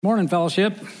Morning,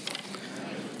 fellowship.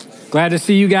 Glad to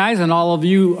see you guys and all of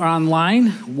you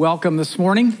online. Welcome this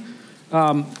morning.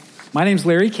 My name's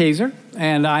Larry Kaiser,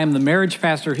 and I am the marriage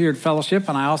pastor here at Fellowship,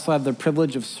 and I also have the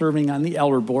privilege of serving on the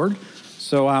elder board.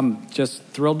 So I'm just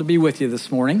thrilled to be with you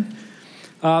this morning.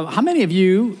 How many of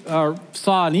you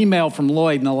saw an email from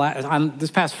Lloyd on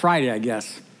this past Friday, I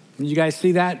guess? Did you guys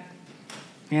see that?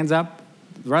 Hands up.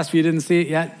 The rest of you didn't see it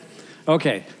yet?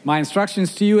 Okay. My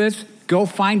instructions to you is, go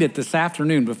find it this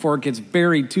afternoon before it gets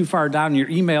buried too far down your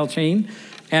email chain.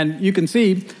 And you can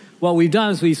see what we've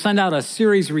done is we send out a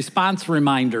series response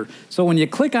reminder. So when you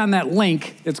click on that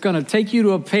link, it's going to take you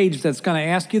to a page that's going to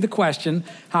ask you the question,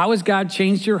 how has God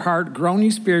changed your heart, grown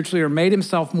you spiritually, or made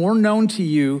himself more known to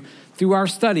you through our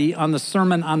study on the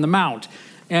Sermon on the Mount?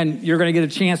 And you're going to get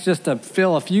a chance just to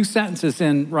fill a few sentences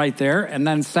in right there and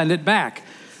then send it back.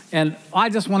 And I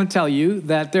just want to tell you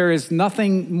that there is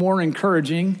nothing more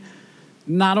encouraging,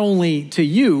 not only to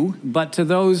you, but to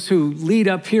those who lead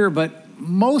up here, but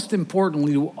most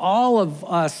importantly to all of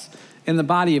us in the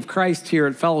body of Christ here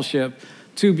at Fellowship,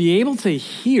 to be able to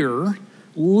hear,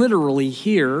 literally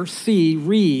hear, see,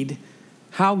 read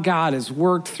how God has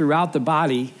worked throughout the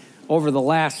body over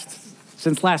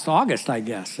since last August, I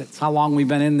guess. It's how long we've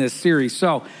been in this series.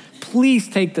 So please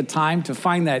take the time to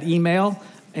find that email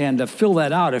and to fill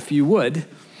that out if you would.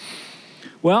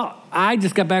 Well, I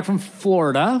just got back from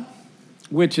Florida,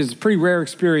 which is a pretty rare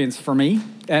experience for me.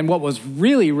 And what was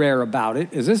really rare about it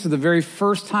is this is the very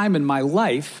first time in my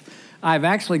life I've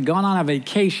actually gone on a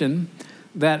vacation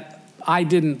that I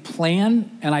didn't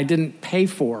plan and I didn't pay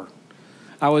for.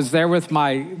 I was there with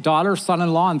my daughter,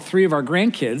 son-in-law, and 3 of our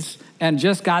grandkids and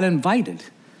just got invited.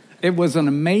 It was an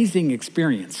amazing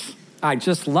experience. I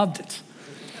just loved it.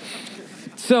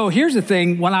 So here's the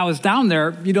thing, when I was down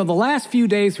there, the last few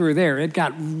days we were there, it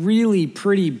got really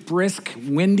pretty brisk,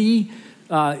 windy,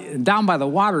 down by the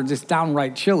water, just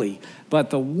downright chilly.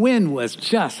 But the wind was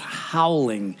just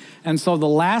howling. And so the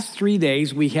last 3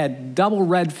 days, we had double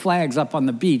red flags up on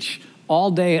the beach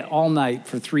all day, all night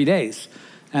for 3 days.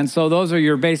 And so those are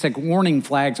your basic warning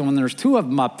flags. And when there's 2 of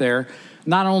them up there,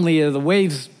 not only are the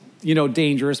waves,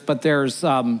 dangerous, but there's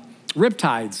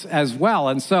riptides as well.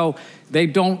 And so they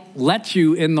don't let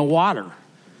you in the water.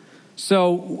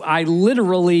 So I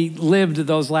literally lived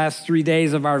those last 3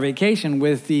 days of our vacation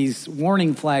with these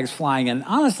warning flags flying. And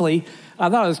honestly, I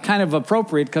thought it was kind of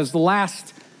appropriate because the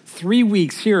last 3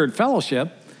 weeks here at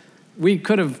Fellowship, we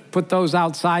could have put those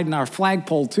outside in our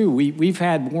flagpole too. We've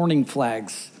had warning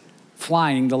flags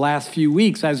flying the last few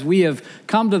weeks as we have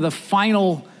come to the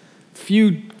final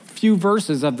few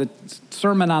verses of the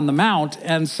Sermon on the Mount.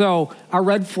 And so our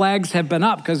red flags have been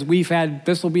up because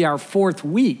this will be our 4th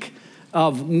week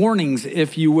of warnings,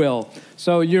 if you will.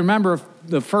 So you remember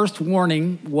the first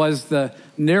warning was the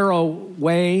narrow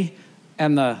way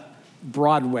and the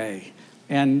broad way,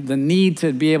 and the need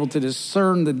to be able to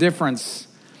discern the difference.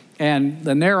 And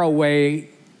the narrow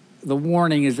way, the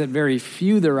warning is that very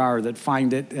few there are that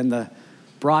find it, and the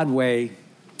broad way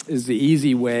is the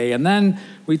easy way. And then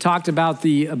we talked about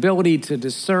the ability to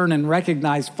discern and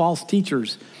recognize false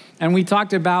teachers. And we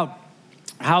talked about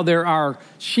how there are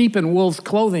sheep in wolves'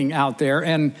 clothing out there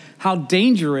and how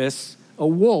dangerous a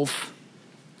wolf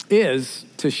is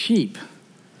to sheep.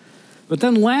 But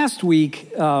then last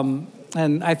week,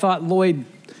 and I thought Lloyd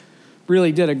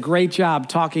really did a great job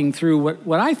talking through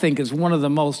what I think is one of the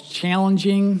most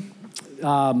challenging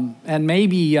and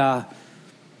maybe,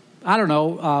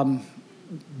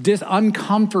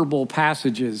 uncomfortable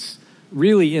passages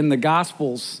really in the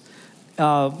Gospels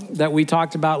that we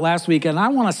talked about last week. And I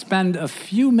want to spend a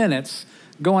few minutes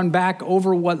going back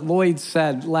over what Lloyd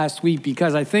said last week,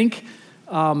 because I think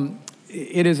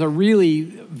it is a really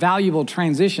valuable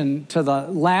transition to the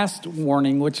last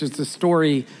warning, which is the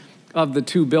story of the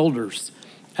 2 builders.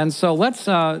 And so let's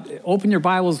open your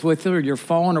Bibles with you, or your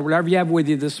phone, or whatever you have with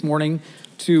you this morning,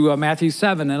 to Matthew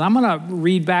 7. And I'm going to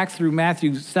read back through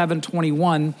Matthew 7,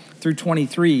 21 through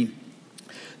 23.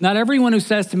 Not everyone who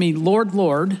says to me, Lord,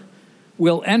 Lord,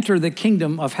 will enter the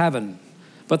kingdom of heaven,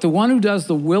 but the one who does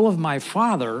the will of my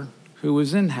Father who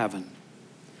is in heaven.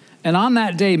 And on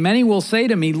that day, many will say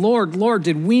to me, Lord, Lord,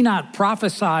 did we not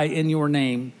prophesy in your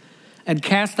name and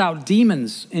cast out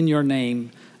demons in your name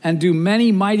and do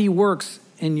many mighty works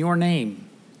in your name?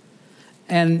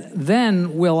 And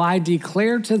then will I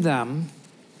declare to them,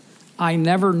 I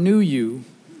never knew you.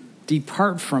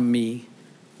 Depart from me,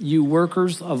 you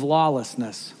workers of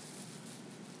lawlessness.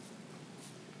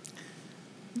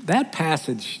 That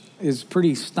passage is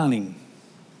pretty stunning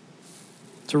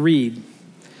to read.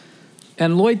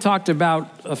 And Lloyd talked about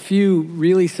a few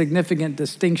really significant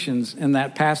distinctions in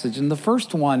that passage. And the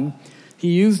first one, he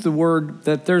used the word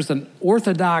that there's an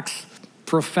orthodox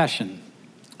profession,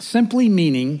 simply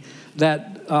meaning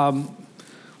that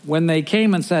when they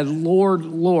came and said, Lord,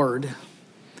 Lord,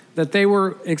 that they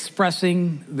were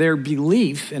expressing their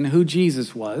belief in who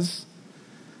Jesus was.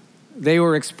 They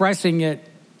were expressing it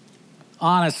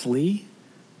honestly.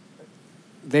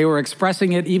 They were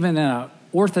expressing it even in an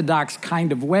orthodox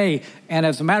kind of way. And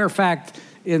as a matter of fact,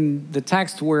 in the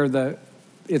text where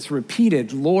it's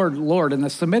repeated, Lord, Lord, in the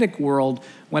Semitic world,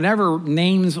 whenever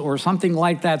names or something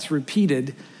like that's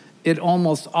repeated, it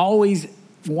almost always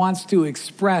wants to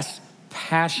express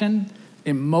passion,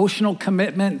 emotional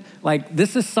commitment, like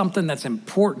this is something that's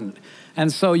important.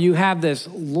 And so you have this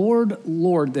Lord,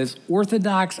 Lord, this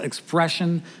orthodox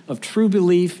expression of true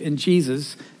belief in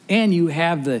Jesus, and you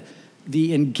have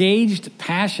the engaged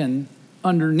passion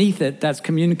underneath it that's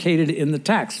communicated in the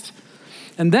text.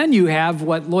 And then you have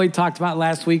what Lloyd talked about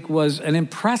last week was an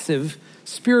impressive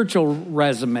spiritual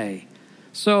resume.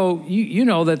 So you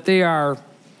know that they are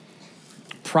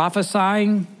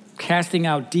prophesying, casting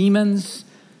out demons,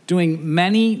 doing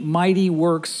many mighty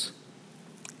works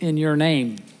in your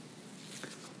name.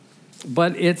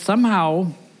 But it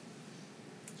somehow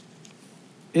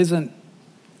isn't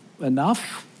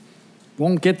enough,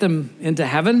 won't get them into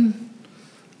heaven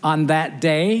on that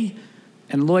day.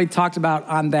 And Lloyd talked about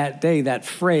on that day, that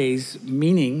phrase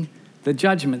meaning the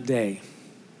judgment day.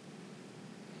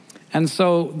 And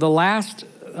so the last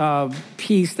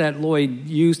piece that Lloyd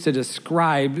used to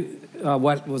describe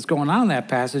what was going on in that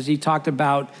passage, he talked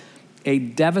about a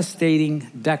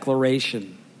devastating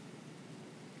declaration.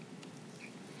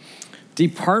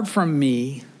 Depart from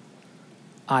me,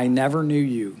 I never knew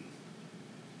you.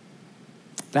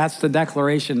 That's the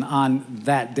declaration on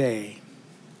that day.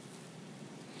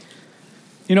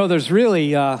 You know, there's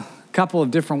really a couple of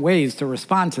different ways to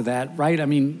respond to that, right? I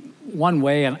mean, one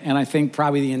way, and I think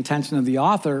probably the intention of the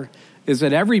author, is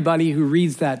that everybody who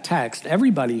reads that text,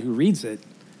 everybody who reads it,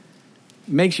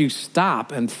 makes you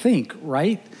stop and think,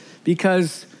 right?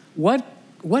 Because what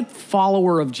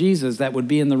follower of Jesus that would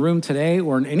be in the room today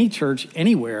or in any church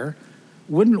anywhere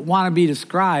wouldn't want to be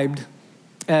described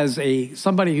as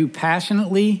somebody who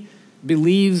passionately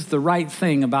believes the right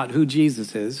thing about who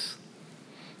Jesus is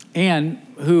and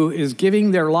who is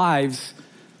giving their lives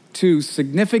to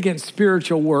significant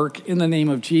spiritual work in the name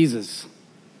of Jesus?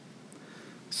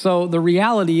 So the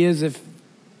reality is, if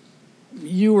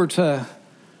you were to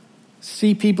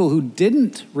see people who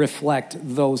didn't reflect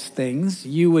those things,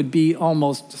 you would be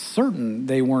almost certain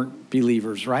they weren't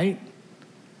believers, right?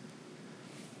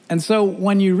 And so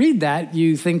when you read that,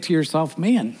 you think to yourself,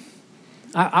 man,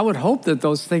 I would hope that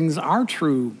those things are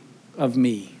true of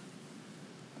me.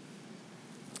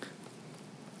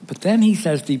 But then he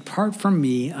says, depart from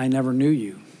me, I never knew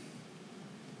you.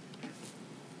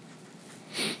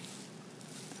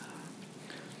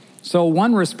 So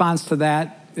one response to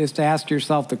that is to ask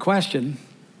yourself the question,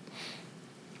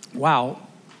 wow,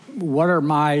 what are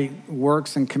my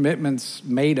works and commitments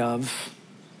made of?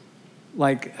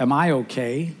 Like, am I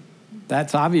okay?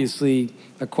 That's obviously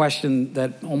a question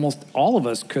that almost all of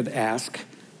us could ask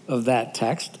of that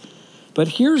text. But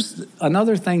here's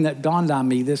another thing that dawned on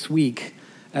me this week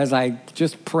as I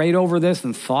just prayed over this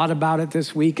and thought about it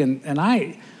this week. And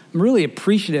I'm really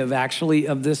appreciative, actually,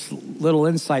 of this little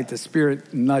insight the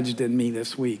Spirit nudged in me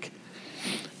this week.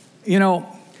 You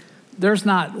know, there's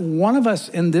not one of us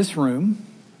in this room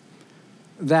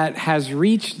that has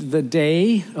reached the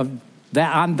day of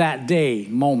that, on that day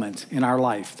moment in our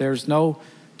life. There's no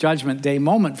judgment day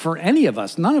moment for any of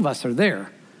us. None of us are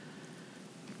there.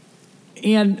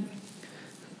 And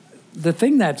the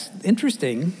thing that's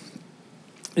interesting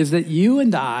is that you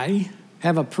and I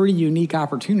have a pretty unique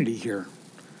opportunity here,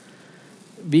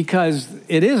 because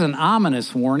it is an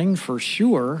ominous warning for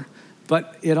sure,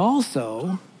 but it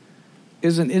also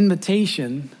is an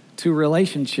invitation to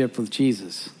relationship with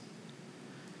Jesus.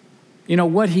 You know,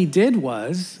 what he did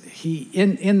was,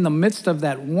 in the midst of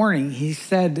that warning, he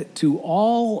said to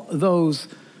all those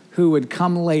who would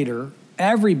come later,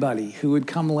 everybody who would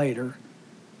come later,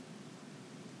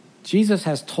 Jesus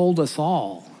has told us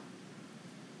all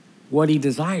what he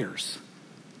desires.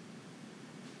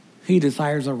 He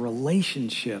desires a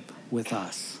relationship with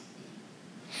us.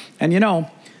 And you know,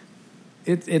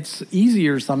 it's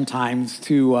easier sometimes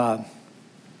to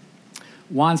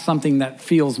want something that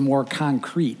feels more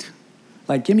concrete.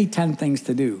 Like, give me 10 things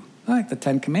to do. Like the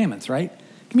 10 Commandments, right?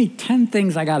 Give me 10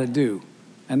 things I got to do,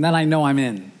 and then I know I'm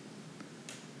in.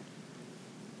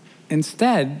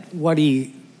 Instead, what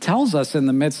he tells us in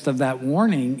the midst of that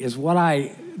warning is what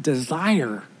I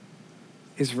desire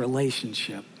is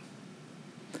relationship.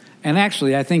 And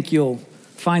actually, I think you'll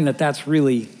find that that's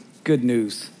really good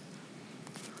news.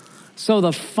 So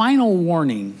the final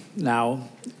warning now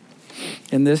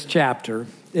in this chapter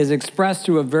is expressed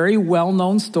through a very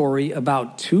well-known story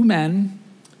about two men,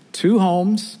 two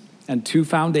homes, and two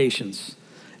foundations,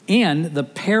 and the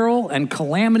peril and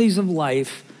calamities of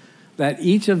life that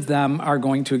each of them are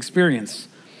going to experience.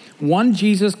 One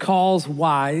Jesus calls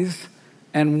wise,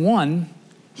 and one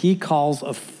he calls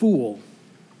a fool.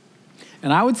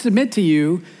 And I would submit to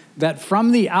you that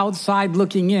from the outside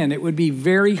looking in, it would be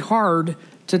very hard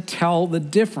to tell the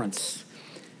difference.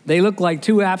 They look like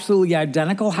two absolutely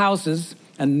identical houses,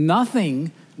 and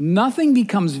nothing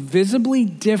becomes visibly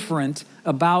different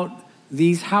about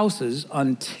these houses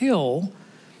until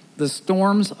the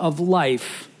storms of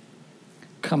life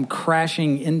come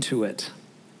crashing into it.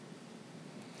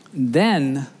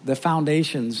 Then the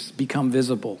foundations become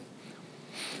visible.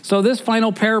 So this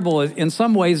final parable, in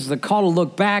some ways, is a call to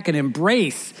look back and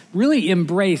really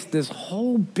embrace this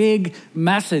whole big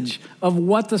message of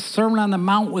what the Sermon on the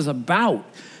Mount was about.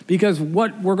 Because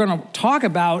what we're going to talk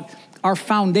about are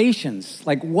foundations.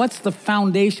 Like, what's the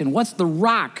foundation? What's the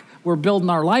rock we're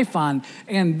building our life on?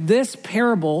 And this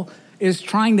parable is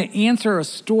trying to answer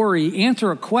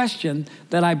a question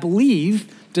that I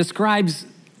believe describes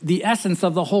the essence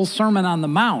of the whole Sermon on the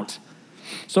Mount.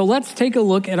 So let's take a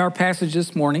look at our passage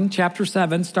this morning. Chapter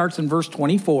 7 starts in verse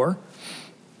 24.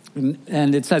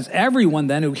 And it says, "Everyone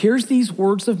then who hears these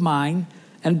words of mine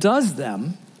and does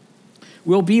them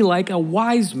will be like a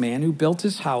wise man who built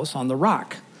his house on the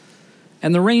rock.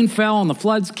 And the rain fell and the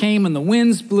floods came and the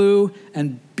winds blew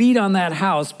and beat on that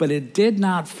house, but it did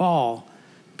not fall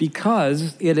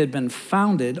because it had been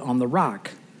founded on the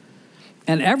rock.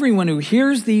 And everyone who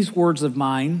hears these words of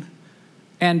mine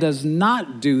and does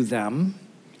not do them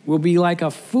will be like a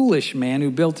foolish man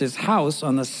who built his house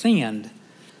on the sand.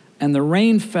 And the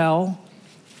rain fell,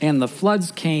 and the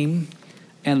floods came,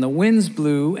 and the winds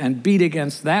blew and beat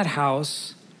against that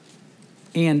house,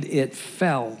 and it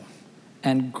fell.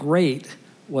 And great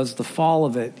was the fall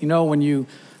of it." You know, when you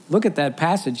look at that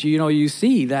passage, you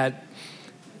see that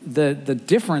the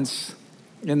difference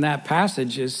in that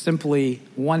passage is simply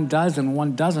one does and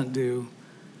one doesn't do.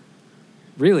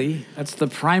 Really, that's the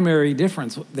primary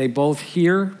difference. They both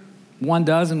hear, one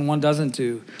does and one doesn't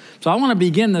do. So I want to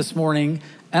begin this morning,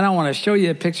 and I want to show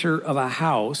you a picture of a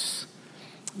house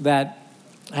that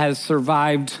has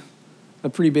survived a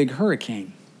pretty big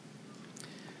hurricane.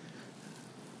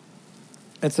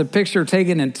 It's a picture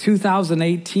taken in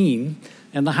 2018,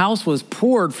 and the house was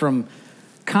poured from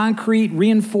concrete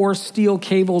reinforced steel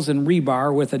cables and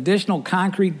rebar with additional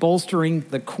concrete bolstering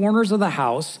the corners of the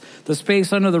house. The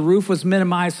space under the roof was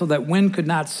minimized so that wind could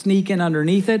not sneak in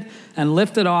underneath it and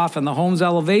lift it off, and the home's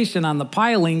elevation on the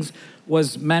pilings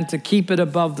was meant to keep it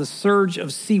above the surge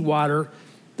of seawater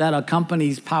that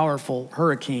accompanies powerful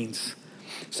hurricanes.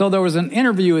 So there was an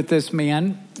interview with this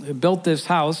man who built this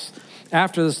house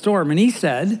after the storm, and he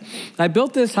said, "I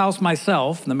built this house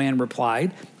myself," the man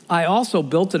replied. "I also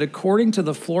built it according to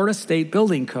the Florida State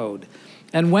Building Code.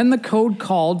 And when the code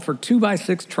called for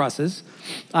 2x6 trusses,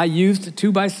 I used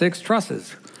 2x6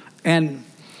 trusses. And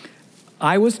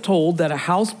I was told that a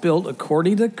house built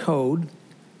according to code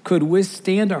could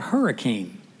withstand a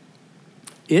hurricane.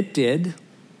 It did,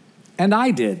 and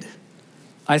I did.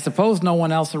 I suppose no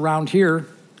one else around here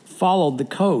followed the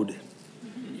code."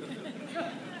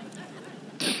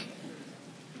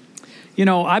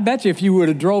 I bet you if you would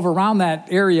have drove around that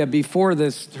area before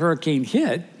this hurricane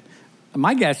hit,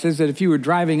 my guess is that if you were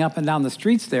driving up and down the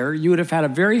streets there, you would have had a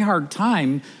very hard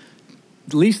time,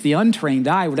 at least the untrained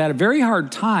eye would have had a very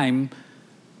hard time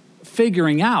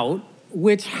figuring out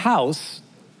which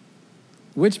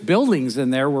buildings in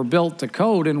there were built to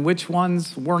code and which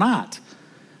ones were not.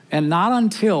 And not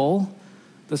until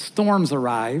the storms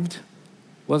arrived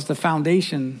was the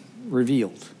foundation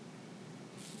revealed.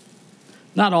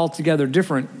 Not altogether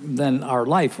different than our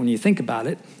life when you think about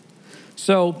it.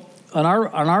 So an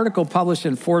article published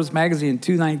in Forbes magazine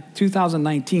in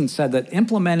 2019 said that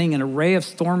implementing an array of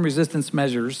storm resistance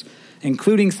measures,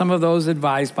 including some of those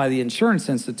advised by the Insurance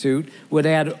Institute, would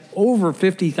add over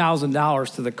 $50,000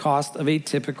 to the cost of a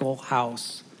typical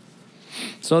house.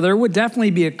 So there would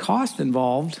definitely be a cost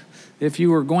involved if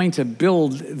you were going to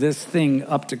build this thing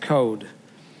up to code.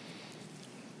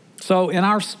 So in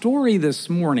our story this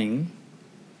morning,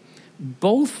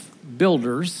 both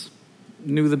builders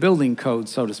knew the building code,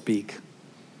 so to speak.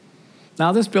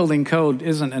 Now, this building code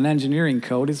isn't an engineering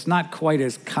code. It's not quite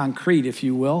as concrete, if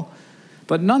you will.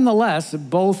 But nonetheless,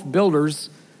 both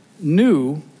builders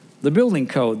knew the building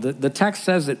code. The text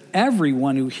says that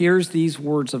everyone who hears these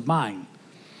words of mine.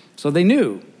 So they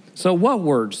knew. So what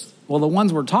words? Well, the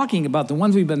ones we're talking about, the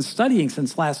ones we've been studying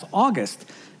since last August,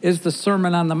 is the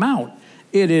Sermon on the Mount.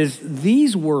 It is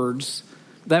these words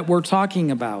that we're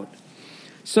talking about.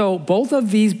 So both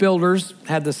of these builders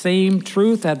had the same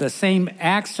truth, had the same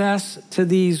access to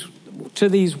these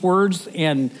words,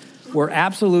 and were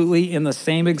absolutely in the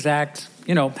same exact,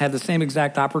 had the same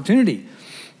exact opportunity.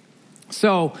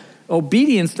 So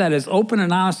obedience that is open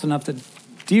and honest enough to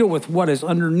deal with what is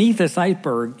underneath this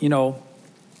iceberg,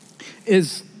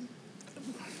 is,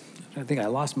 I think I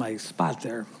lost my spot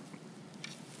there.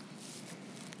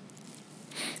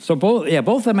 So both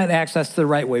of them had access to the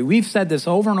right way. We've said this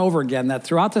over and over again, that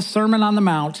throughout the Sermon on the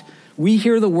Mount, we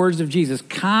hear the words of Jesus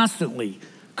constantly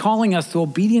calling us to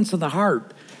obedience of the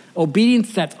heart,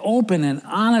 obedience that's open and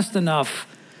honest enough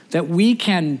that we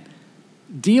can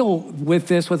deal with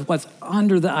this, with what's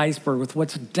under the iceberg, with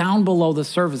what's down below the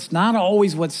surface, not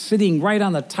always what's sitting right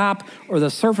on the top or the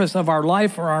surface of our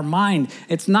life or our mind.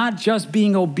 It's not just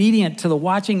being obedient to the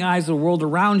watching eyes of the world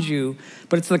around you,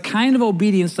 but it's the kind of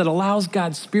obedience that allows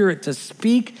God's Spirit to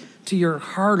speak to your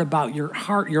heart about your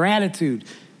heart, your attitude,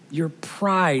 your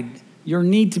pride, your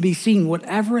need to be seen,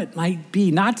 whatever it might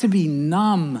be, not to be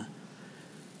numb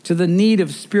to the need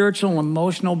of spiritual and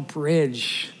emotional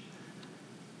bridge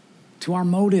to our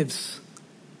motives.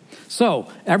 So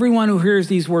everyone who hears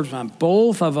these words,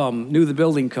 both of them knew the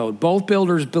building code. Both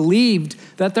builders believed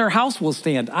that their house will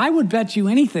stand. I would bet you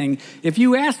anything, if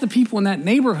you asked the people in that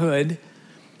neighborhood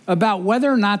about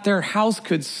whether or not their house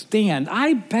could stand,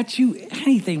 I bet you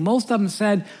anything. Most of them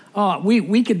said,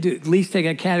 we could at least take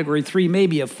a category 3,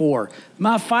 maybe a 4.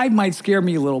 5 might scare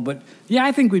me a little, but yeah,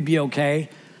 I think we'd be okay.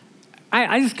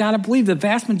 I just got to believe the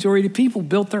vast majority of people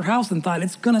built their house and thought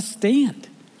it's going to stand.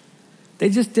 They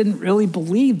just didn't really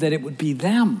believe that it would be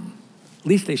them. At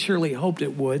least they surely hoped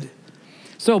it would.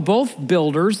 So both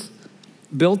builders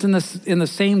built in the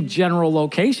same general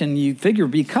location, you figure,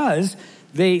 because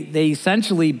they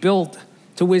essentially built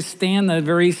to withstand the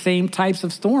very same types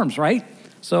of storms, right?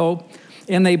 So,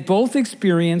 and they both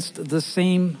experienced the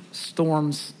same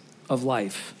storms of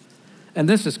life. And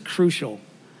this is crucial.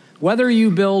 Whether you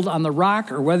build on the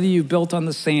rock or whether you've built on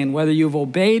the sand, whether you've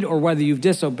obeyed or whether you've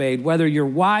disobeyed, whether you're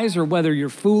wise or whether you're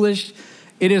foolish,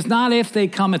 it is not if they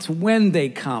come, it's when they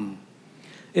come.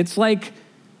 It's like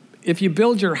if you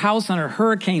build your house on a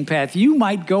hurricane path, you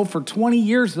might go for 20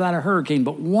 years without a hurricane,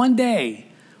 but one day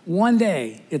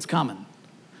it's coming.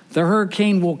 The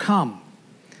hurricane will come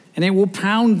and it will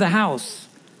pound the house.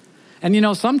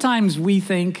 And sometimes we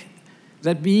think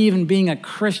that even being a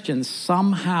Christian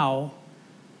somehow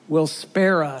will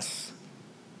spare us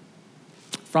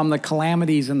from the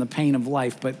calamities and the pain of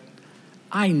life. But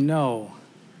I know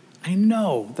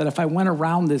that if I went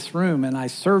around this room and I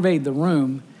surveyed the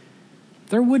room,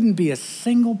 there wouldn't be a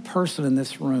single person in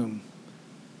this room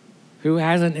who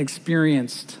hasn't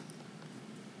experienced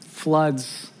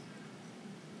floods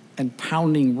and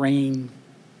pounding rain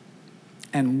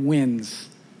and winds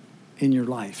in your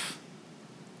life.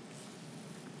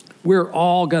 We're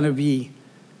all going to be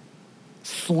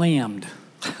slammed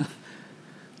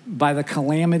by the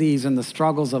calamities and the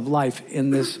struggles of life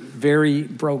in this very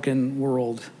broken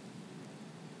world.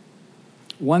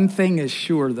 One thing is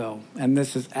sure, though, and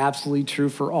this is absolutely true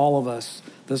for all of us,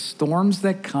 the storms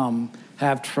that come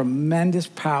have tremendous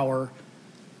power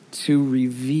to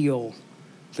reveal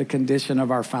the condition of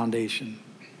our foundation.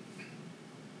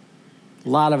 A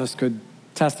lot of us could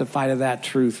testify to that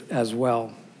truth as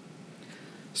well.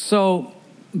 So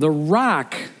the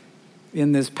rock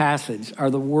in this passage are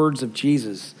the words of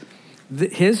Jesus.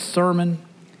 His sermon,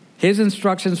 his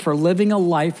instructions for living a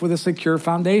life with a secure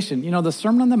foundation. The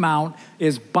Sermon on the Mount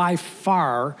is by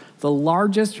far the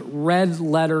largest red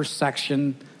letter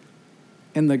section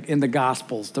in the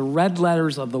Gospels, the red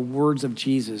letters of the words of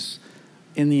Jesus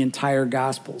in the entire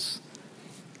Gospels.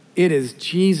 It is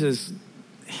Jesus,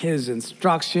 his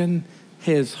instruction,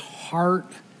 his heart,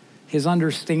 his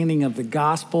understanding of the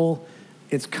gospel.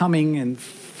 It's coming in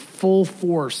full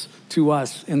force to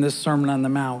us in this Sermon on the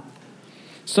Mount.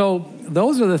 So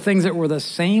those are the things that were the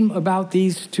same about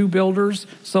these two builders.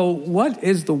 So what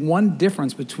is the one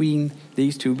difference between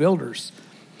these two builders?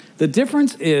 The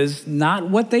difference is not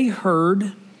what they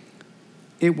heard,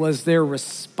 it was their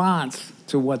response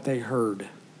to what they heard.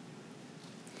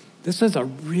 This is a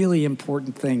really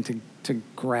important thing to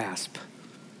grasp.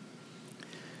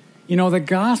 The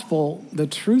gospel, the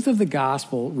truth of the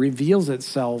gospel reveals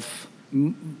itself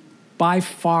by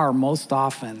far most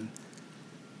often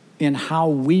in how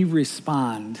we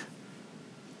respond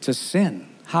to sin,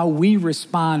 how we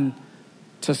respond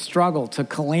to struggle, to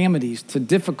calamities, to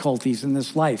difficulties in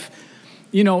this life.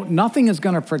 Nothing is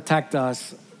going to protect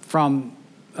us from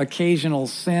occasional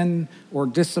sin or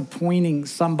disappointing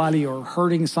somebody or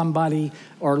hurting somebody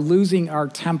or losing our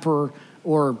temper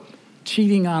or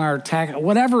cheating on our tax,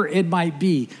 whatever it might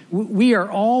be. We are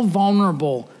all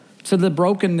vulnerable to the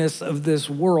brokenness of this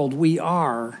world. We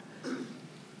are.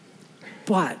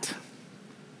 But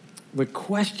the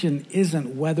question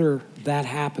isn't whether that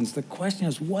happens. The question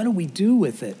is, what do we do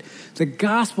with it? The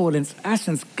gospel, in its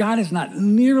essence, God is not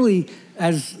nearly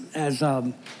as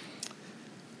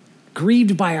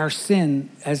grieved by our sin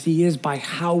as he is by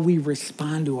how we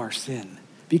respond to our sin.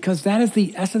 Because that is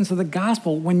the essence of the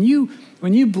gospel. When you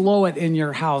blow it in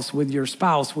your house with your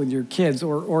spouse, with your kids,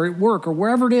 or at work, or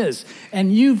wherever it is,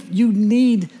 and you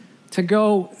need to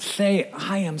go say,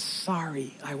 I am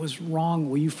sorry, I was wrong,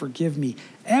 will you forgive me?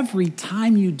 Every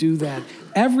time you do that,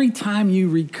 every time you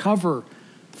recover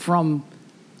from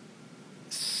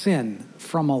sin,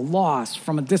 from a loss,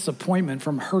 from a disappointment,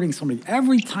 from hurting somebody,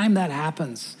 every time that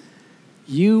happens,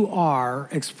 you are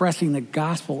expressing the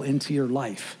gospel into your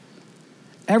life.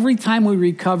 Every time we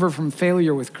recover from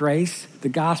failure with grace, the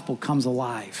gospel comes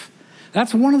alive.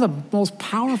 That's one of the most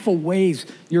powerful ways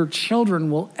your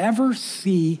children will ever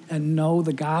see and know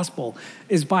the gospel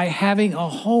is by having a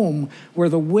home where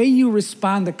the way you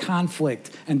respond to conflict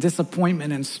and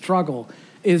disappointment and struggle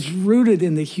is rooted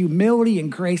in the humility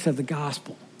and grace of the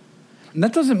gospel. And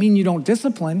that doesn't mean you don't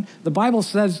discipline. The Bible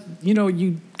says,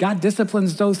 God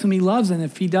disciplines those whom he loves, and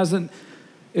if he doesn't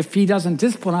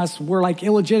discipline us, we're like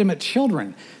illegitimate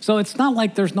children. So it's not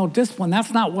like there's no discipline.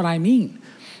 That's not what I mean.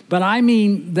 But I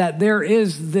mean that there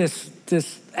is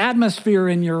this atmosphere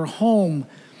in your home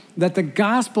that the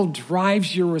gospel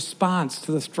drives your response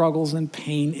to the struggles and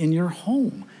pain in your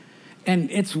home. And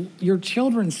it's your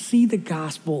children see the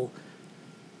gospel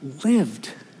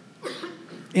lived.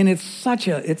 And it's such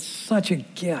a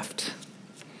gift.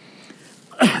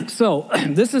 So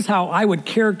this is how I would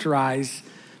characterize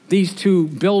these two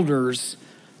builders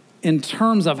in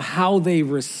terms of how they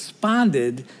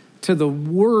responded to the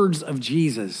words of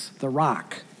Jesus, the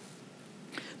rock.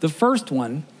 The first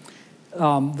one,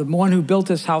 the one who built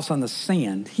his house on the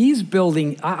sand, he's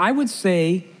building, I would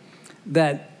say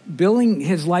that building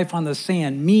his life on the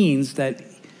sand means that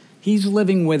he's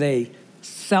living with a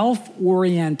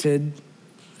self-oriented,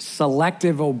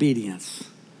 selective obedience.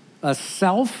 A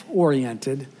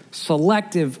self-oriented,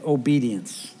 selective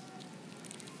obedience.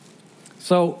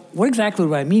 So what exactly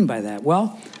do I mean by that?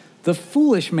 Well, the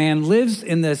foolish man lives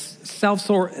in this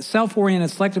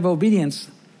self-oriented, selective obedience.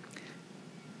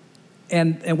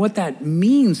 And what that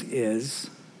means is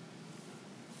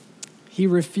he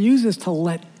refuses to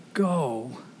let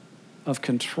go of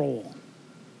control.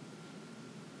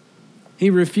 He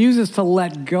refuses to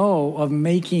let go of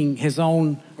making his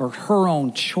own or her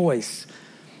own choice.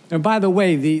 And by the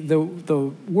way,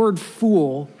 the word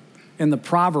fool in the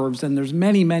Proverbs, and there's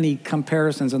many, many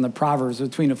comparisons in the Proverbs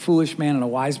between a foolish man and a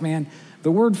wise man. The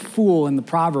word fool in the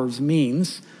Proverbs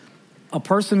means a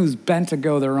person who's bent to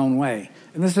go their own way.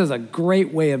 And this is a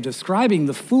great way of describing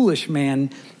the foolish man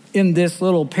in this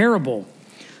little parable.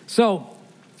 So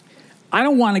I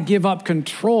don't want to give up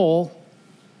control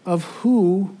of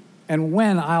who and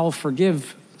when I'll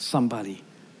forgive somebody.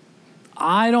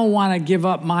 I don't want to give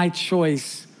up my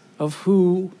choice of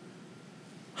who,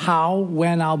 how,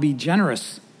 when I'll be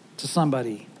generous to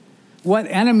somebody, what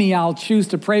enemy I'll choose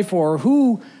to pray for,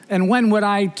 who and when would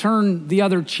I turn the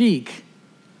other cheek,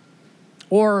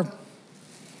 or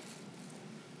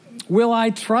will I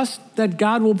trust that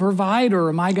God will provide, or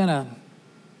am I gonna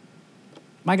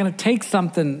take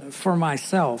something for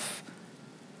myself?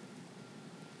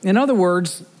 In other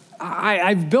words,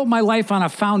 I've built my life on a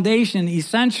foundation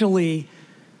essentially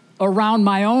around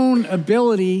my own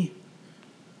ability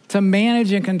to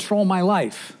manage and control my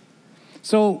life.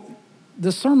 So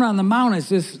the Sermon on the Mount is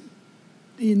this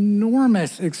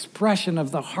enormous expression of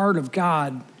the heart of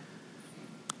God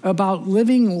about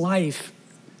living life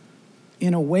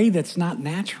in a way that's not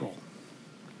natural.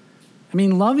 I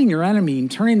mean, loving your enemy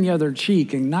and turning the other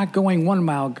cheek and not going 1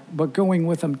 mile, but going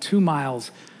with them 2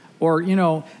 miles, or,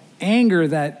 anger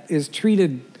that is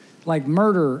treated like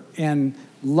murder, and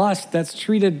lust that's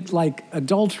treated like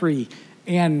adultery,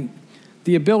 and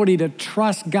the ability to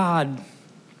trust God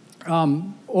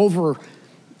over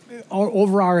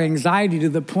our anxiety to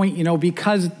the point,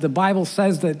 because the Bible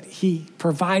says that he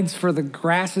provides for the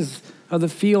grasses of the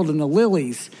field and the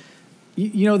lilies.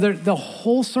 The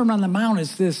whole Sermon on the Mount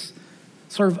is this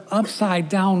sort of upside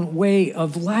down way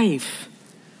of life.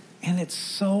 And it's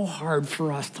so hard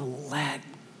for us to let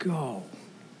go.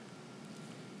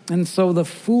 And so for the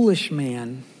foolish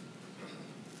man,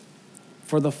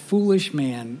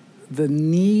 the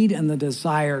need and the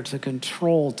desire to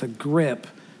control, to grip,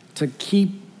 to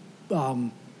keep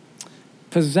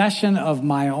possession of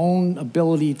my own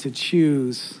ability to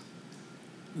choose,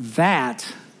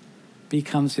 that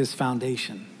becomes his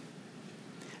foundation.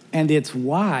 And it's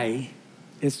why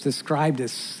it's described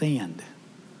as sand.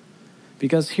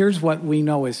 Because here's what we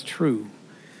know is true.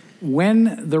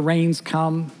 When the rains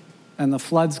come and the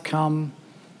floods come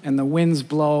and the winds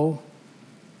blow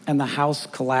and the house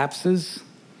collapses,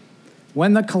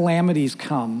 when the calamities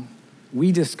come,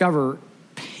 we discover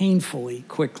painfully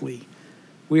quickly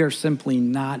we are simply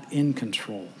not in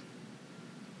control.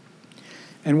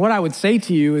 And what I would say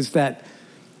to you is that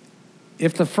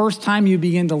if the first time you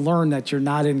begin to learn that you're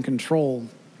not in control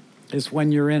is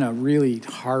when you're in a really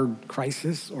hard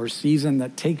crisis or season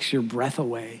that takes your breath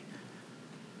away,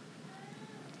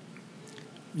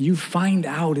 you find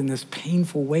out in this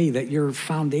painful way that your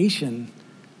foundation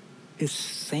is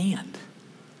sand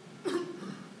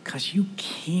because you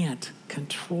can't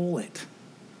control it.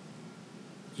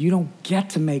 You don't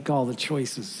get to make all the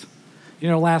choices. You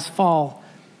know, last fall,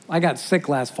 I got sick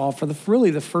last fall for really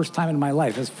the first time in my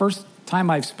life. It's the first time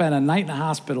I've spent a night in a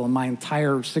hospital in my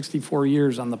entire 64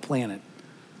 years on the planet.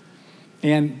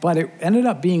 But it ended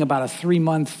up being about a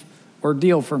 3-month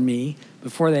ordeal for me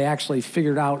before they actually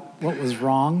figured out what was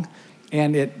wrong.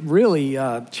 And it really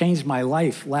changed my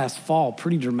life last fall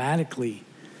pretty dramatically.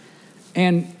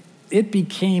 And it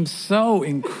became so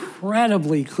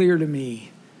incredibly clear to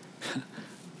me,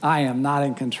 I am not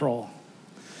in control.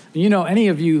 You know, any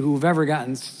of you who've ever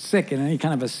gotten sick in any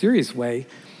kind of a serious way,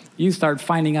 you start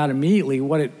finding out immediately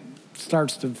what it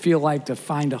starts to feel like to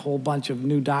find a whole bunch of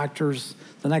new doctors.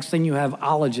 The next thing you have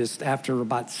ologists after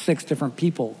about 6 different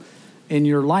people in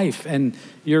your life, and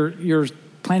you're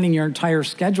planning your entire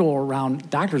schedule around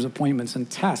doctor's appointments and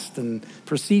tests and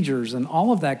procedures and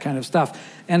all of that kind of stuff.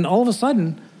 And all of a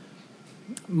sudden,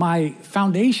 my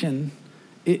foundation,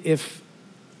 if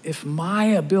my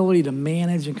ability to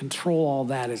manage and control all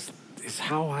that is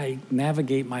how I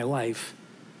navigate my life,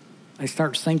 I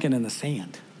start sinking in the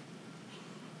sand.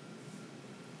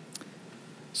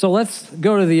 So let's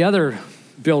go to the other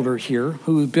builder here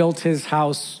who built his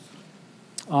house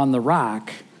on the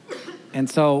rock. And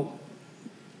so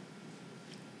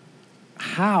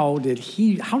how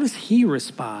does he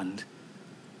respond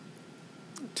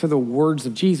to the words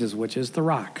of Jesus, which is the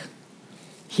rock?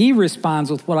 He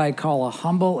responds with what I call a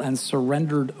humble and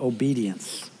surrendered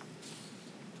obedience.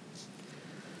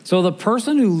 So the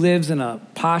person who lives in a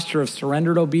posture of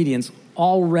surrendered obedience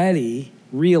already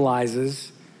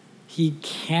realizes she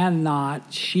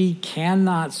cannot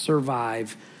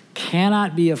survive,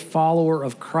 cannot be a follower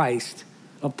of Christ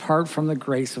apart from the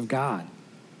grace of God.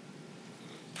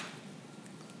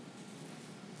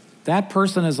 That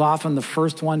person is often the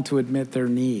first one to admit their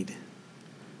need,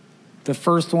 the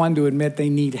first one to admit they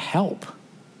need help.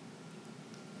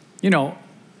 You know,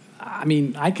 I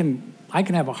mean, I can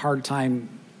have a hard time,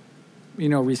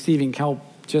 receiving help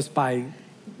just by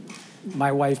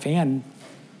my wife Ann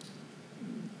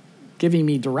giving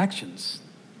me directions.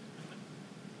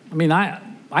 I mean,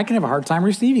 I can have a hard time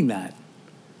receiving that.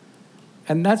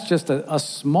 And that's just a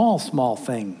small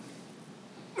thing.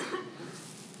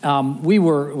 When we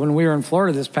were in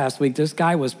Florida this past week, this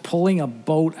guy was pulling a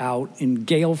boat out in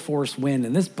gale force wind.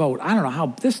 And this boat, I don't know how,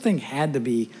 this thing had to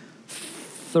be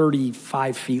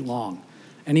 35 feet long.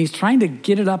 And he's trying to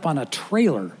get it up on a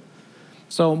trailer.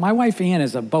 So my wife Ann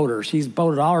is a boater. She's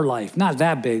boated all her life. Not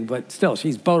that big, but still,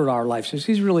 she's boated all her life. So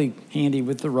she's really handy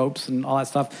with the ropes and all that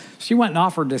stuff. She went and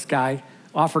offered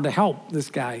to help this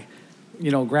guy,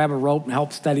 grab a rope and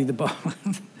help steady the boat.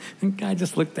 And the guy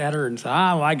just looked at her and said,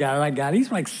 I got it.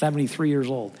 He's like 73 years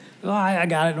old. Oh, I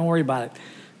got it, don't worry about it.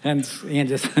 And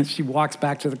Ann she walks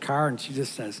back to the car and she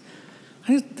just says,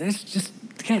 why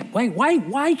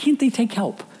can't they take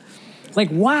help? Like,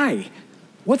 why?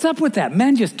 What's up with that?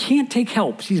 Men just can't take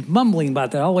help. She's mumbling about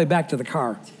that all the way back to the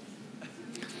car.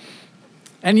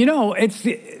 And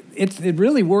it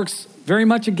really works very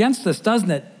much against us,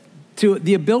 doesn't it? To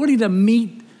the ability to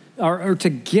meet or to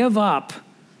give up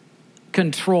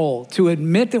control, to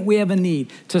admit that we have a need,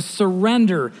 to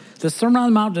surrender. The Sermon on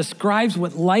the Mount describes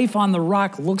what life on the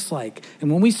rock looks like.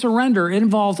 And when we surrender, it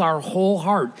involves our whole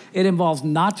heart. It involves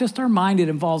not just our mind, it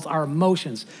involves our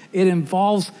emotions. It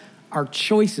involves our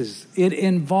choices. It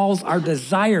involves our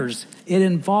desires. It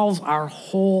involves our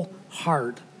whole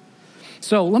heart.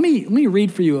 So let me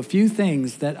read for you a few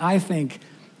things that I think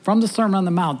from the Sermon on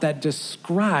the Mount that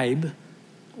describe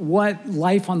what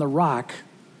life on the rock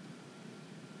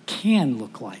can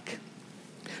look like.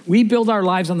 We build our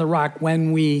lives on the rock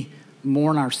when we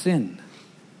mourn our sin,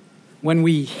 when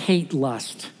we hate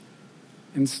lust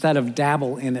instead of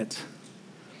dabble in it,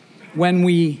 when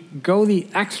we go the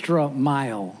extra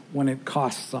mile when it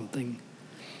costs something.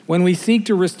 When we seek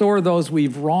to restore those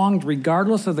we've wronged,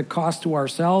 regardless of the cost to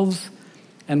ourselves,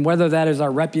 and whether that is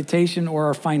our reputation or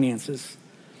our finances.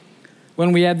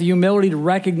 When we have the humility to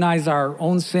recognize our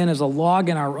own sin as a log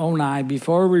in our own eye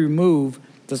before we remove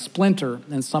the splinter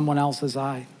in someone else's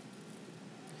eye.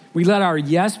 We let our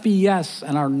yes be yes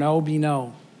and our no be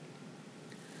no.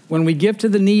 When we give to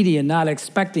the needy and not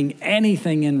expecting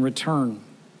anything in return.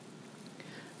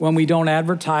 When we don't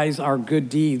advertise our good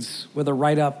deeds with a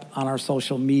write-up on our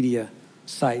social media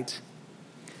site.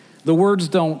 The words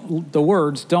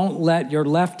don't let your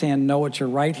left hand know what your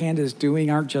right hand is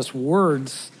doing aren't just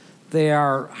words. They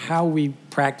are how we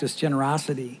practice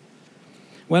generosity.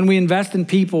 When we invest in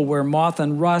people where moth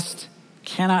and rust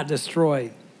cannot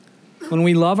destroy. When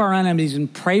we love our enemies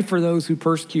and pray for those who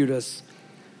persecute us.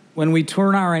 When we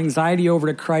turn our anxiety over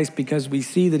to Christ because we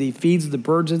see that he feeds the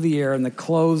birds of the air and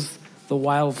clothes the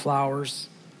wildflowers.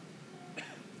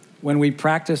 When we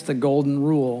practice the golden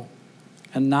rule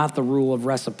and not the rule of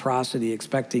reciprocity,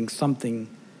 expecting something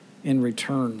in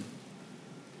return.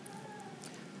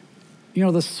 You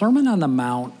know, the Sermon on the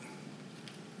Mount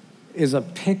is a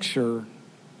picture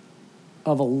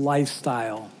of a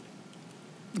lifestyle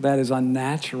that is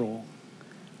unnatural,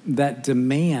 that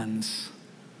demands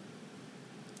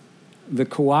the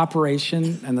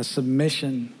cooperation and the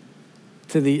submission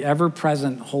to the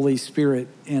ever-present Holy Spirit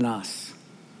in us.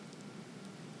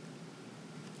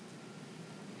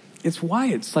 It's why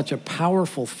it's such a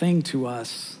powerful thing to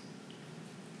us.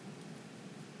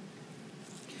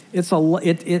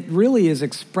 It really is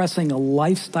expressing a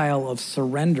lifestyle of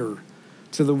surrender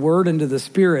to the Word and to the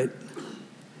Spirit.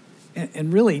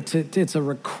 And really, it's a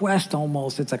request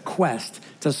almost, it's a quest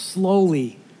to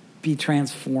slowly be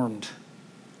transformed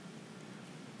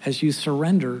as you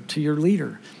surrender to your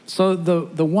leader. So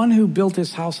the one who built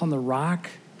his house on the rock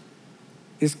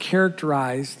is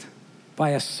characterized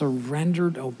by a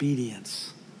surrendered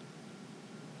obedience.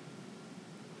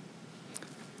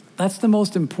 That's the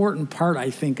most important part,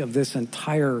 I think, of this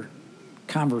entire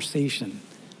conversation,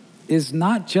 is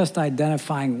not just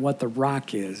identifying what the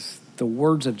rock is, the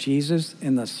words of Jesus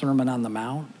in the Sermon on the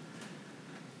Mount,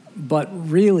 but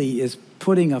really is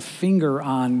putting a finger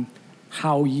on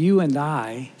how you and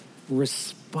I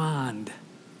respond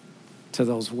to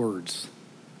those words.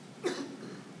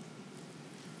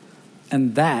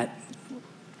 And that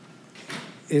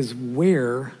is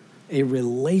where a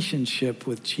relationship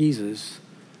with Jesus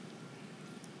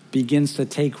begins to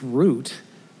take root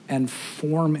and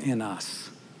form in us.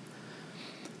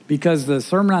 Because the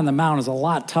Sermon on the Mount is a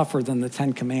lot tougher than the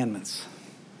Ten Commandments,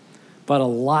 but a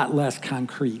lot less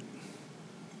concrete.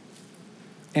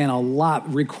 And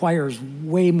requires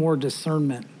way more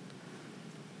discernment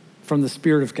from the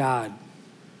Spirit of God.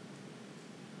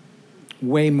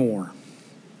 Way more.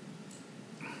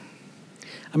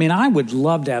 I mean, I would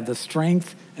love to have the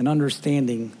strength and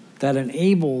understanding that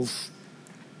enables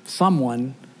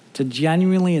someone to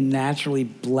genuinely and naturally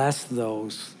bless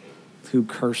those who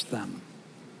curse them.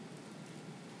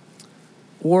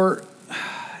 Or,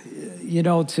 you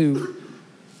know, to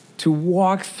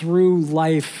walk through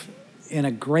life in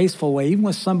a graceful way, even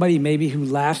with somebody maybe who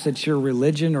laughs at your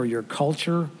religion or your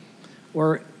culture,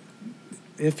 or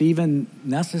if even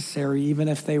necessary, even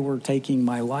if they were taking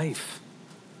my life.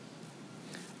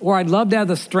 Or I'd love to have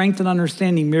the strength and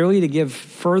understanding merely to give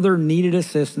further needed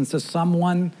assistance to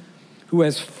someone who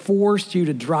has forced you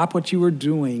to drop what you were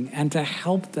doing and to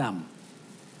help them.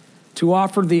 To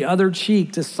offer the other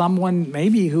cheek to someone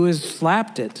maybe who has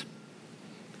slapped it.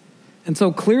 And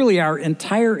so clearly our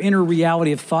entire inner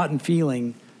reality of thought and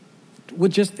feeling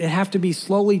would just have to be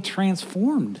slowly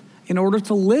transformed in order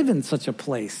to live in such a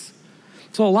place.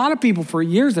 So a lot of people for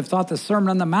years have thought the Sermon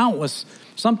on the Mount was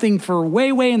something for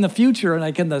way, way in the future,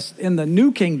 like in the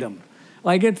new kingdom.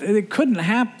 Like it couldn't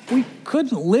happen. We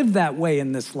couldn't live that way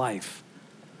in this life.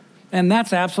 And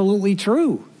that's absolutely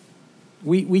true.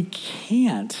 We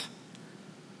can't.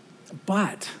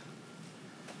 But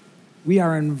we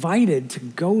are invited to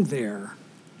go there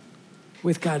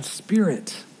with God's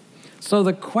Spirit. So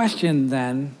the question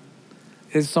then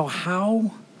is, so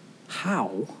how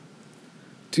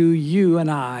do you and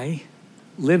I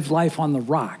live life on the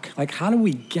rock? Like, how do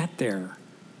we get there?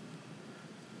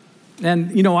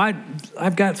 And, you know,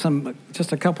 I've got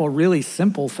just a couple of really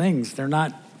simple things. They're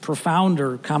not profound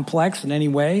or complex in any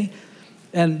way.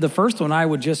 And the first one I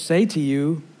would just say to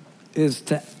you is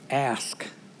to ask.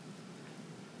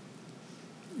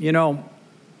 You know,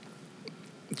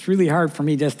 it's really hard for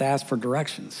me just to ask for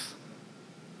directions.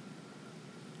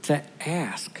 To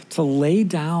ask, to lay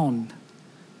down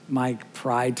my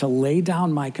pride, to lay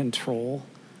down my control,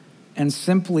 and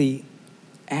simply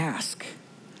ask.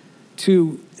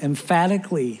 to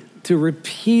emphatically, to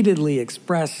repeatedly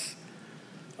express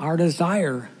our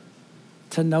desire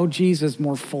to know Jesus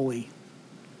more fully.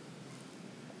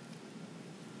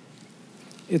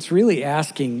 It's really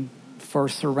asking for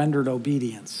surrendered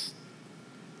obedience.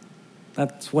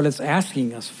 That's what it's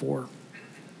asking us for.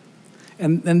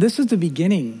 And this is the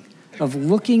beginning of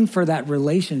looking for that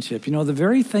relationship. You know, the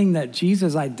very thing that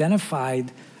Jesus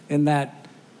identified in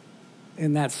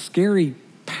that scary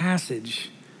passage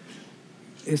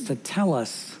is to tell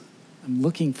us, I'm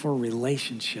looking for a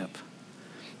relationship.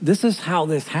 This is how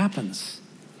this happens.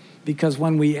 Because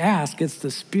when we ask, it's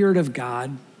the Spirit of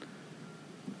God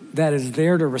that is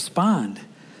there to respond.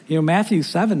 You know, Matthew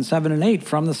 7:7-8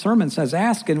 from the sermon says,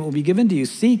 ask and it will be given to you,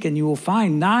 seek and you will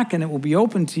find, knock and it will be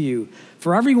open to you.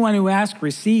 For everyone who asks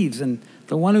receives, and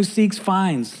the one who seeks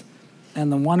finds,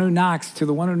 and the one who knocks, to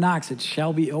the one who knocks, it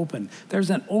shall be open.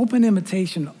 There's an open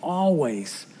invitation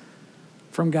always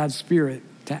from God's Spirit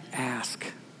to ask.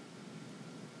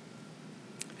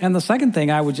 And the second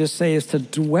thing I would just say is to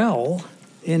dwell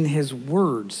in his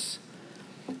words.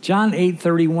 John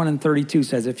 8:31 and 32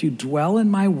 says, if you dwell in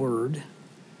my word,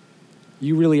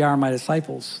 you really are my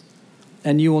disciples,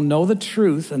 and you will know the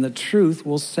truth, and the truth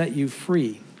will set you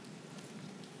free.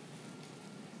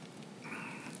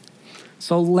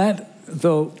 So let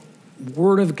the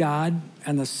word of God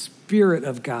and the Spirit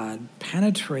of God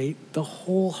penetrate the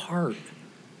whole heart.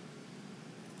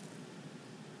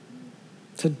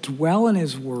 To dwell in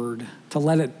his word, to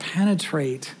let it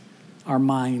penetrate our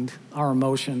mind, our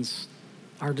emotions,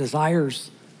 our desires,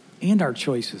 and our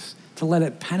choices, to let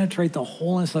it penetrate the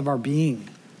wholeness of our being.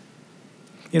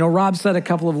 You know, Rob said a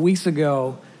couple of weeks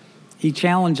ago, he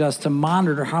challenged us to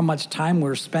monitor how much time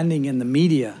we're spending in the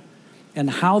media and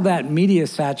how that media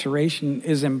saturation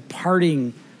is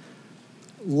imparting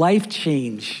life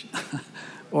change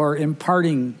or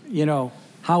imparting, you know,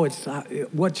 how it's,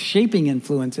 what shaping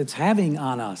influence it's having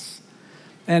on us.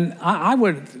 And I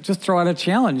would just throw out a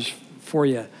challenge for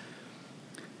you.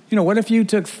 You know, what if you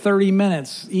took 30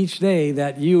 minutes each day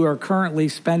that you are currently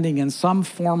spending in some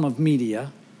form of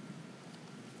media,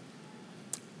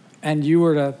 and you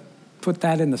were to put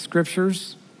that in the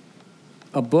scriptures,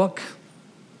 a book,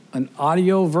 an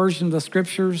audio version of the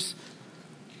scriptures,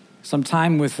 some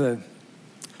time with the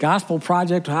Gospel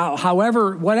Project,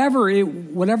 whatever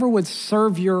would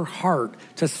serve your heart,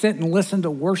 to sit and listen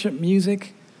to worship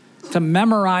music, to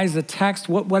memorize the text,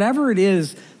 whatever it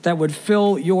is that would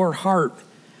fill your heart.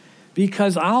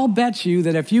 Because I'll bet you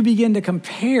that if you begin to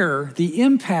compare the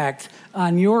impact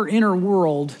on your inner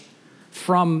world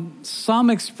from some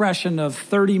expression of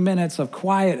 30 minutes of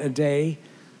quiet a day,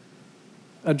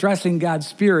 addressing God's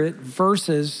Spirit,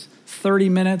 versus 30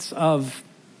 minutes of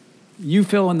you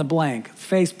fill in the blank,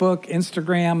 Facebook,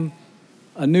 Instagram,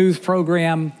 a news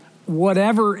program,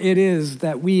 whatever it is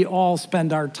that we all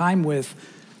spend our time with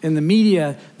in the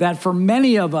media, that for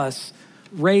many of us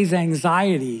raise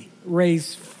anxiety,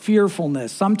 raise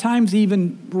fearfulness, sometimes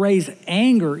even raise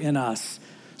anger in us.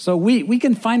 So we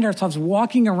can find ourselves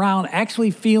walking around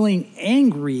actually feeling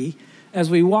angry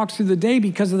as we walk through the day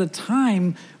because of the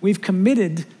time we've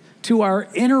committed to our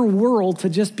inner world to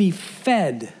just be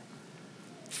fed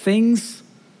things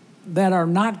that are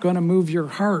not going to move your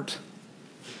heart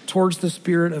towards the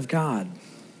Spirit of God.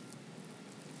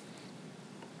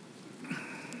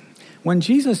 When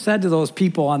Jesus said to those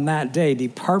people on that day,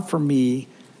 "Depart from me,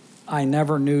 I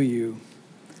never knew you,"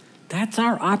 that's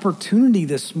our opportunity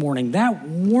this morning. That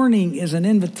warning is an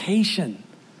invitation.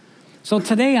 So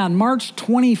today on March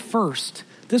 21st,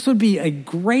 this would be a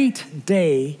great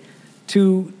day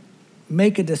to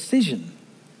make a decision,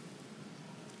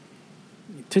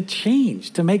 to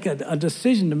change, to make a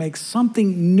decision, to make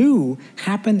something new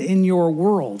happen in your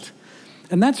world.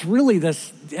 And that's really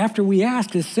this, after we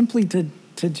ask, is simply to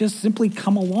just simply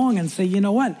come along and say, you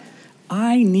know what?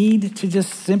 I need to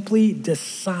just simply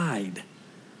decide.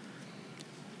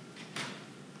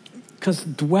 Because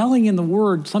dwelling in the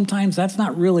Word, sometimes that's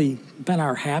not really been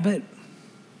our habit.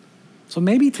 So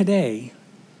maybe today,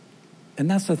 and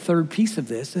that's the third piece of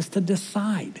this, is to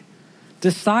decide.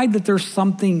 Decide that there's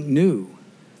something new.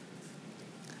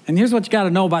 And here's what you got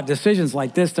to know about decisions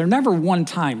like this. They're never one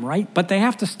time, right? But they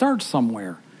have to start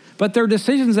somewhere. But they're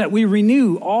decisions that we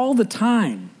renew all the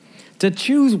time. To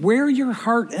choose where your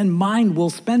heart and mind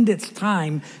will spend its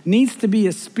time needs to be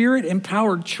a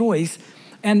Spirit-empowered choice,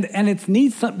 and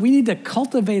we need to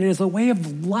cultivate it as a way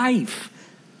of life.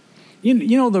 You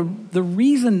know, the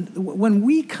reason, when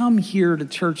we come here to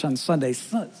church on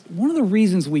Sundays, one of the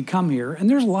reasons we come here, and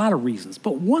there's a lot of reasons,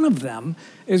 but one of them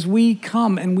is we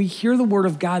come and we hear the Word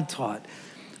of God taught.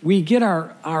 We get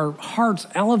our hearts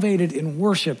elevated in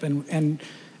worship, and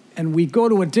and we go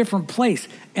to a different place.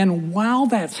 And while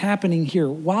that's happening here,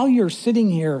 while you're sitting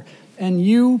here and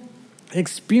you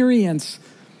experience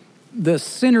the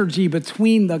synergy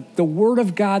between the Word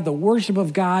of God, the worship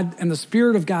of God, and the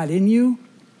Spirit of God in you,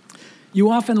 you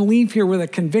often leave here with a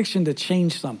conviction to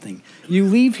change something. You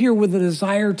leave here with a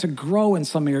desire to grow in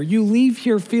some area. You leave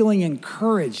here feeling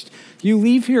encouraged. You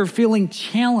leave here feeling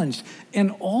challenged.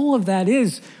 And all of that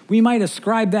is, we might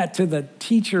ascribe that to the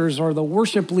teachers or the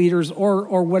worship leaders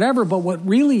or whatever, but what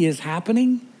really is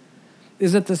happening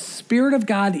is that the Spirit of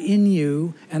God in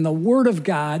you and the Word of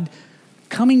God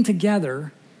coming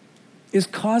together is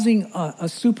causing a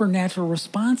supernatural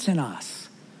response in us.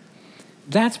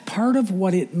 That's part of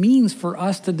what it means for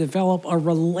us to develop a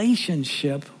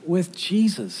relationship with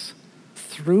Jesus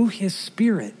through his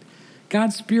Spirit.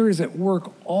 God's Spirit is at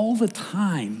work all the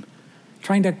time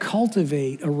trying to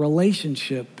cultivate a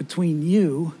relationship between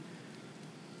you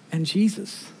and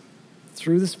Jesus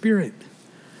through the Spirit.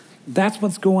 That's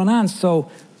what's going on.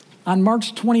 So on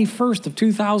March 21st of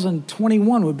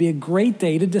 2021 would be a great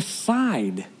day to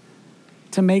decide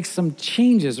to make some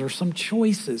changes or some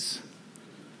choices.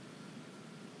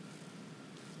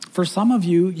 For some of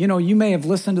you, you may have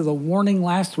listened to the warning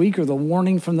last week or the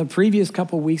warning from the previous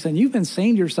couple of weeks, and you've been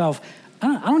saying to yourself,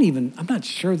 I'm not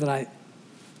sure that I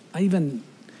even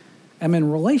am in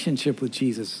relationship with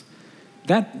Jesus.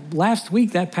 That last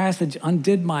week, that passage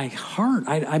undid my heart.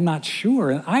 I'm not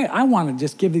sure. And I want to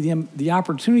just give you the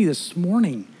opportunity this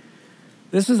morning.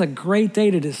 This is a great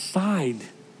day to decide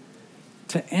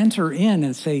to enter in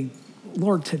and say,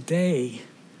 Lord, today,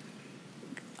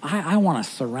 I want to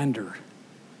surrender.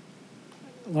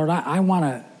 Lord, I want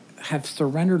to have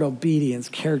surrendered obedience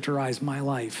characterize my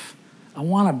life. I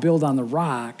want to build on the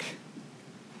rock.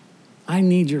 I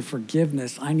need your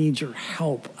forgiveness. I need your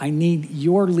help. I need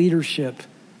your leadership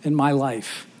in my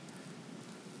life.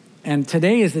 And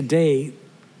today is the day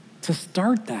to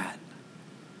start that.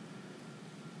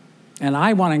 And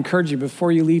I want to encourage you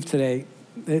before you leave today,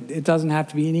 it doesn't have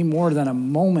to be any more than a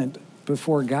moment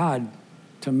before God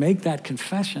to make that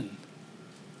confession.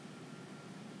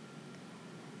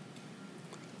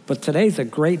 But today's a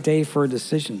great day for a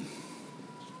decision.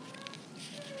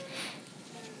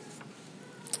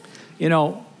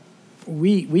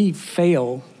 We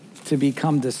fail to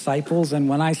become disciples. And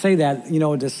when I say that,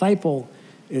 a disciple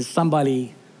is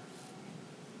somebody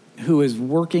who is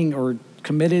working or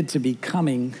committed to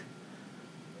becoming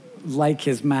like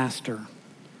his master.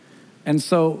 And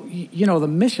so, the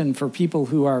mission for people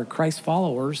who are Christ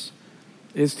followers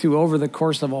is to, over the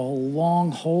course of a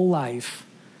whole life,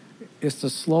 is to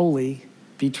slowly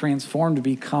be transformed to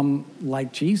become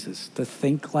like Jesus, to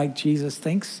think like Jesus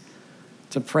thinks,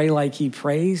 to pray like he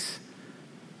prays,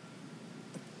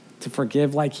 to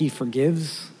forgive like he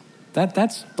forgives.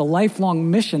 That's the lifelong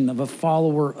mission of a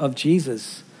follower of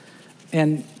Jesus.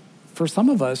 And for some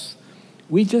of us,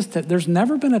 there's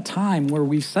never been a time where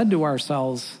we've said to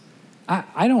ourselves,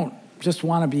 I don't just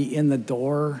want to be in the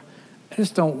door. I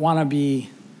just don't want to be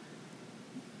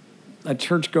a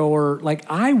churchgoer. Like,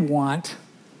 I want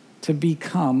to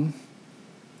become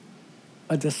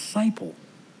a disciple,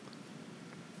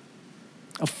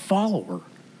 a follower.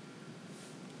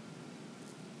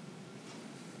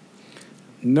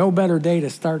 No better day to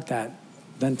start that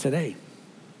than today.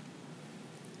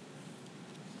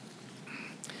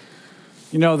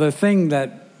 The thing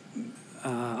that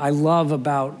I love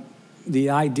about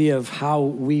the idea of how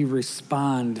we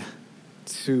respond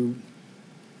to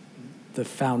the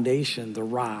foundation, the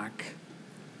rock,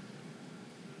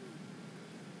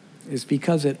 is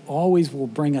because it always will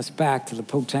bring us back to the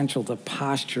potential to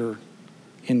posture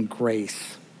in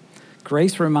grace.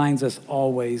 Grace reminds us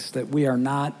always that we are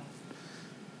not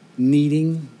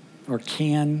needing or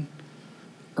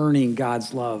earning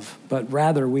God's love, but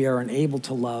rather we are enabled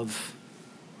to love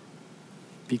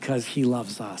because he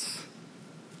loves us.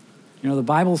 The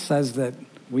Bible says that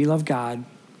we love God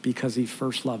because he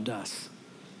first loved us.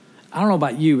 I don't know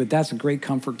about you, but that's a great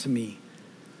comfort to me,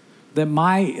 that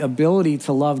my ability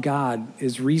to love God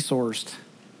is resourced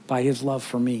by his love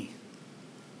for me.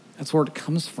 That's where it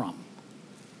comes from.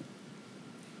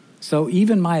 So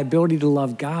even my ability to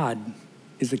love God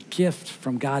is a gift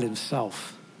from God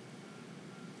himself.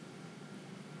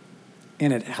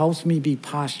 And it helps me be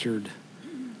postured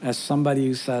as somebody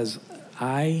who says,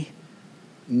 I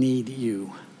need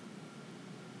you.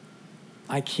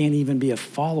 I can't even be a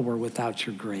follower without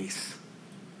your grace.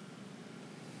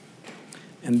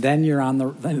 And then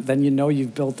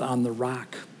you've built on the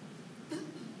rock.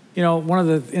 One of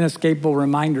the inescapable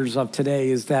reminders of today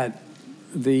is that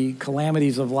the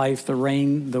calamities of life, the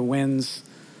rain, the winds,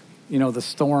 the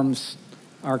storms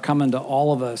are coming to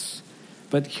all of us.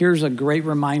 But here's a great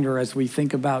reminder as we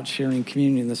think about sharing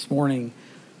communion this morning,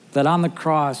 that on the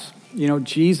cross,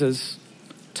 Jesus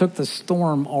took the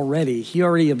storm already. He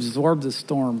already absorbed the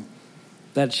storm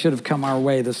that should have come our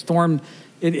way. The storm,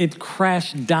 it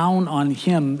crashed down on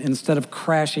him instead of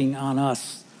crashing on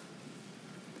us.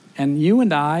 And you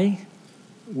and I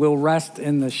will rest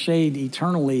in the shade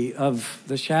eternally of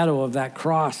the shadow of that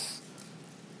cross.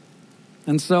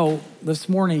 And so this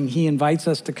morning, he invites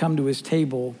us to come to his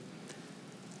table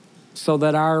so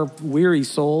that our weary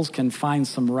souls can find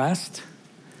some rest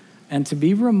and to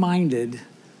be reminded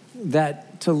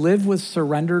that to live with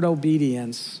surrendered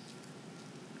obedience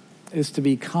is to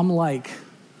become like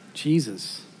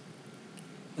Jesus.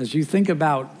 As you think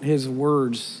about his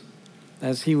words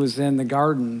as he was in the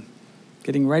garden,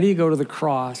 getting ready to go to the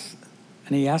cross,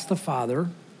 and he asked the Father,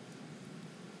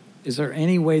 is there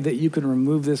any way that you can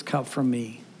remove this cup from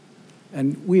me?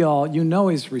 And we all,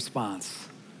 his response.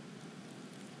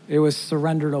 It was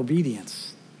surrendered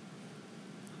obedience.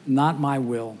 Not my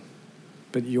will,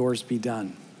 but yours be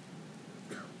done.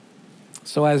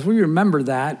 So as we remember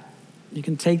that, you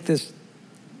can take this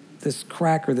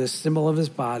cracker, this symbol of his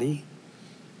body,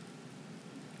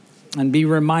 and be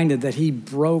reminded that he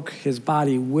broke his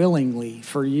body willingly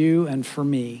for you and for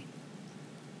me.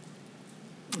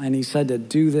 And he said to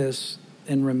do this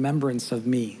in remembrance of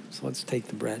me. So let's take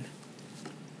the bread.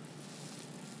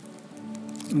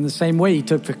 In the same way, he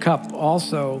took the cup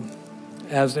also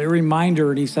as a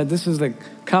reminder, and he said, this is the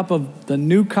cup of the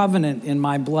new covenant in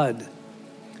my blood.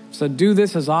 So do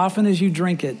this as often as you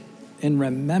drink it in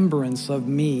remembrance of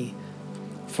me.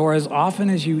 For as often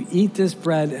as you eat this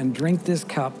bread and drink this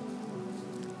cup,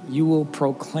 you will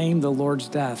proclaim the Lord's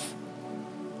death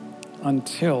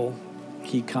until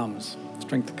he comes. Let's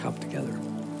drink the cup together.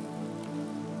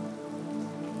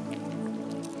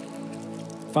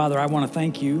 Father, I want to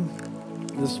thank you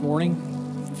this morning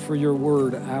for your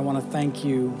word. I want to thank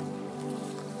you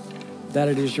that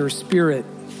it is your Spirit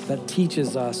that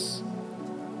teaches us,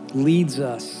 leads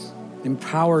us,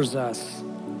 empowers us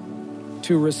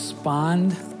to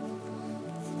respond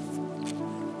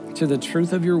to the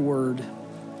truth of your word,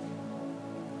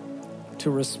 to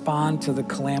respond to the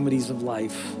calamities of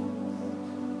life,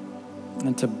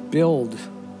 and to build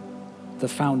the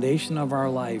foundation of our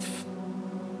life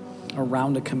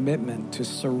around a commitment to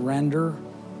surrender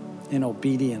in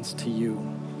obedience to you.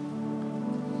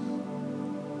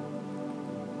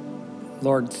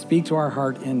 Lord, speak to our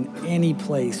heart in any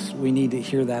place we need to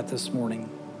hear that this morning.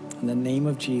 In the name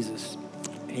of Jesus,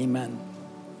 amen.